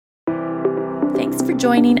Thanks for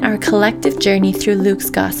joining our collective journey through Luke's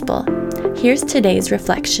Gospel. Here's today's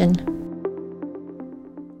reflection.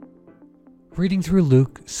 Reading through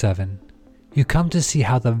Luke 7, you come to see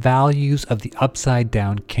how the values of the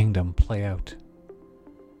upside-down kingdom play out.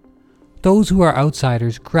 Those who are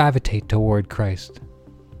outsiders gravitate toward Christ.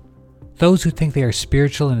 Those who think they are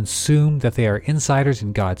spiritual and assume that they are insiders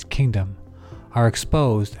in God's kingdom are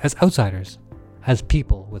exposed as outsiders, as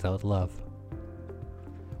people without love.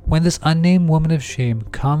 When this unnamed woman of shame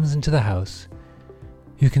comes into the house,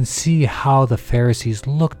 you can see how the Pharisees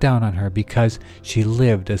look down on her because she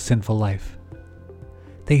lived a sinful life.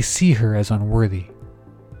 They see her as unworthy.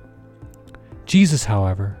 Jesus,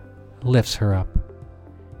 however, lifts her up.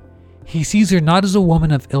 He sees her not as a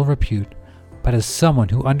woman of ill repute, but as someone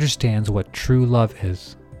who understands what true love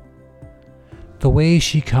is. The way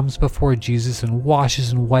she comes before Jesus and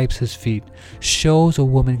washes and wipes his feet shows a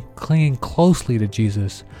woman clinging closely to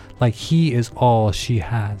Jesus like he is all she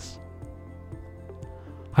has.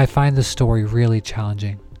 I find this story really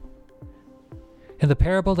challenging. In the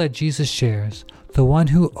parable that Jesus shares, the one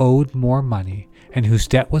who owed more money and whose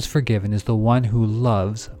debt was forgiven is the one who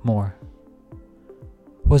loves more.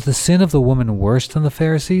 Was the sin of the woman worse than the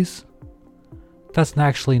Pharisees? That's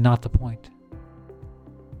actually not the point.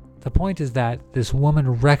 The point is that this woman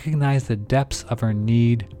recognized the depths of her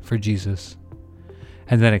need for Jesus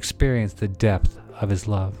and then experienced the depth of his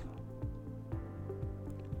love.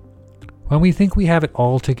 When we think we have it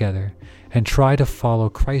all together and try to follow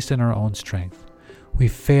Christ in our own strength, we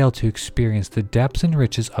fail to experience the depths and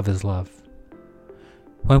riches of his love.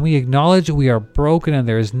 When we acknowledge we are broken and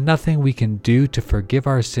there is nothing we can do to forgive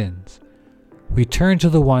our sins, we turn to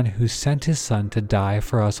the one who sent his son to die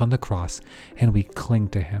for us on the cross, and we cling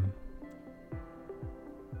to him.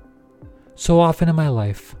 So often in my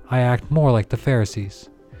life, I act more like the Pharisees,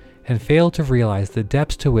 and fail to realize the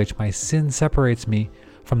depths to which my sin separates me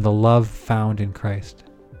from the love found in Christ.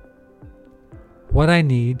 What I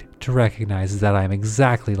need to recognize is that I am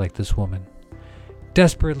exactly like this woman,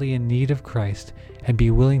 desperately in need of Christ, and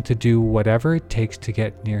be willing to do whatever it takes to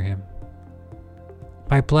get near him.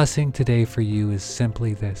 My blessing today for you is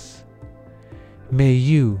simply this. May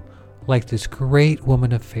you, like this great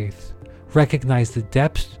woman of faith, recognize the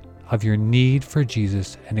depths of your need for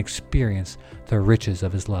Jesus and experience the riches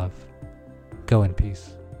of his love. Go in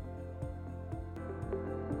peace.